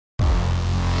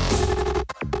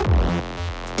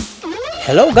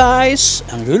Hello guys!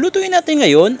 Ang lulutuin natin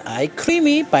ngayon ay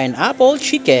creamy pineapple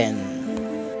chicken.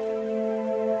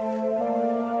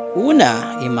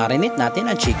 Una, i-marinate natin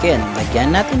ang chicken. Lagyan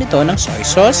natin ito ng soy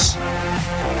sauce,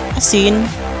 asin,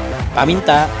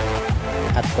 paminta,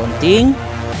 at konting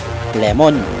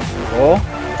lemon o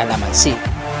kalamansi.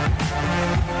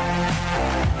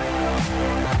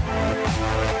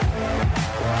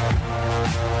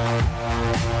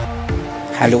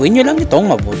 Haluin nyo lang itong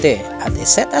mabuti at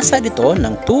iset aside ito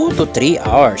ng 2 to 3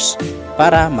 hours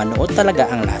para manuot talaga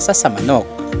ang lasa sa manok.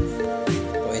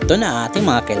 So ito na ang ating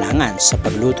mga kailangan sa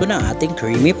pagluto ng ating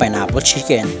creamy pineapple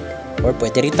chicken, or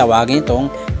pwede rin tawagin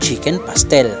itong chicken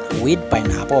pastel with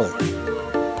pineapple.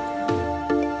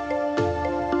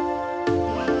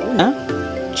 Una,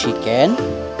 chicken,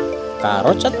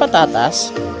 carrots at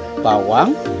patatas,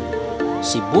 bawang,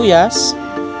 sibuyas,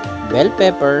 bell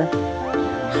pepper,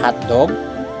 hotdog,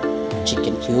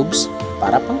 chicken cubes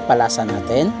para pangpalasa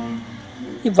natin,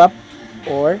 evap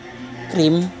or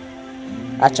cream,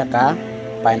 at saka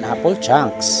pineapple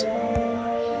chunks.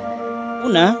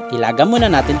 Una, ilaga muna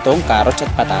natin tong carrots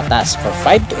at patatas for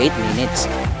 5 to 8 minutes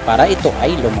para ito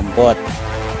ay lumambot.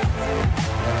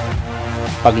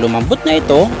 Pag lumambot na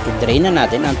ito, i-drain na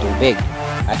natin ang tubig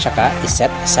at saka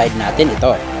i-set aside natin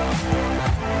ito.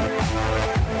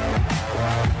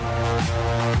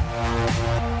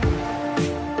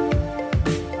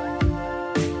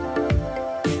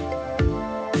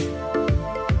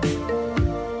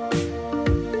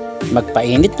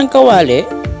 Magpainit ng kawali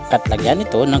at lagyan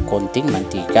ito ng konting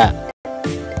mantika.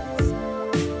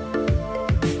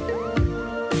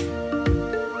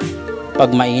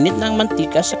 Pag mainit ng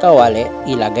mantika sa kawali,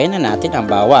 ilagay na natin ang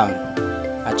bawang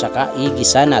at saka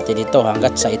igisa natin ito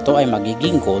hanggat sa ito ay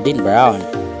magiging golden brown.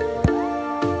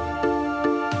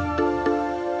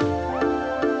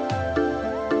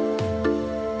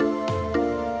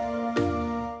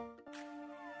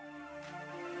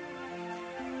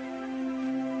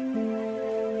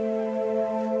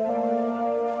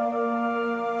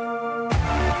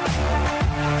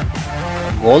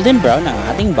 Golden brown ang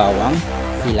ating bawang,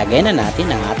 ilagay na natin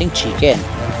ang ating chicken.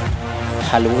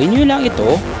 Haluin nyo lang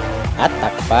ito at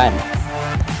takpan.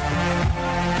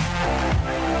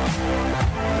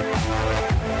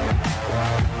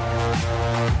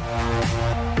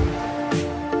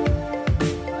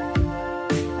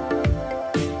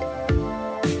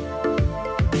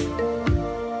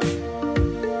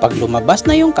 Pag lumabas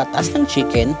na yung katas ng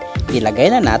chicken,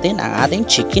 ilagay na natin ang ating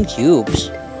chicken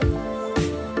cubes.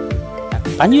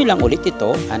 Takpan nyo lang ulit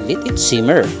ito and let it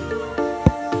simmer.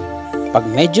 Pag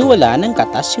medyo wala ng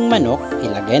katas yung manok,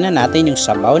 ilagay na natin yung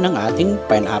sabaw ng ating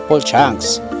pineapple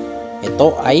chunks.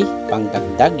 Ito ay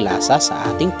pangdagdag lasa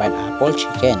sa ating pineapple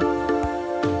chicken.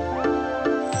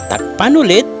 Takpan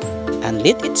ulit and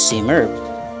let it simmer.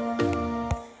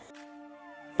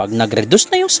 Pag nag-reduce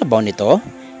na yung sabaw nito,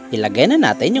 ilagay na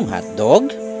natin yung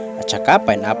hotdog at saka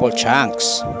pineapple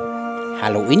chunks.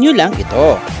 Haluin nyo lang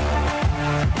ito.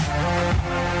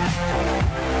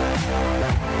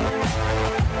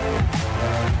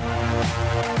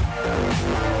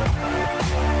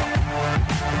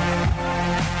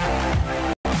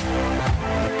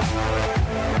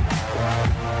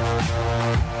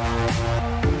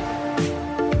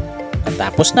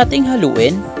 Tapos nating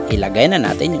haluin, ilagay na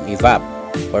natin yung evap,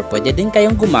 or pwede din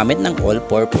kayong gumamit ng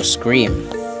all-purpose cream.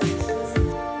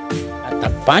 At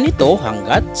takpan ito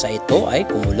hanggat sa ito ay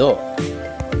kumulo.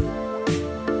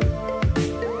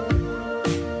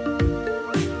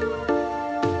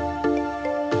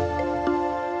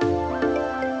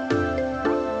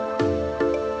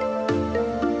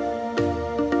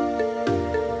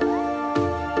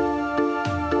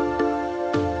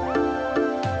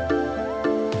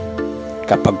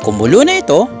 Kapag kumulo na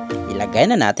ito, ilagay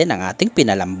na natin ang ating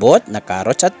pinalambot na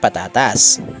carrots at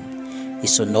patatas.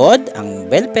 Isunod ang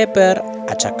bell pepper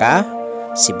at saka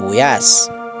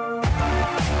sibuyas.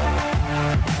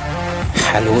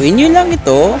 Haluin nyo lang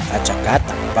ito at saka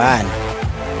takpan.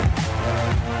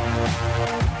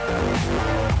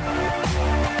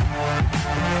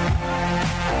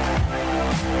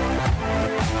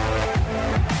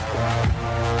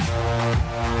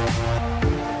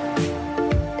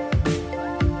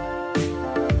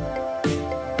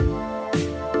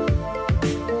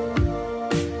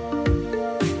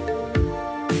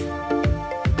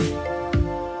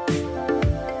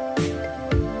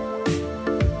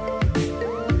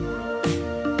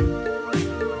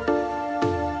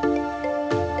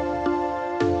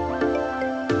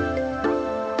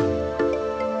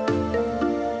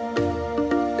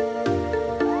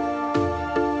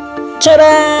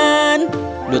 Charan!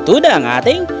 Luto na ang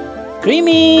ating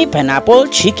creamy pineapple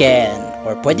chicken.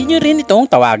 Or pwede nyo rin itong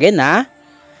tawagin na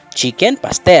chicken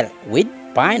pastel with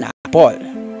pineapple.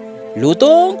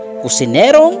 Lutong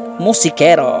kusinerong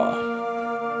musikero.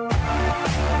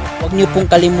 Huwag niyo pong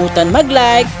kalimutan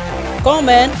mag-like,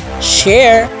 comment,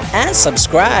 share, and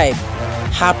subscribe.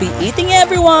 Happy eating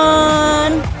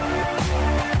everyone!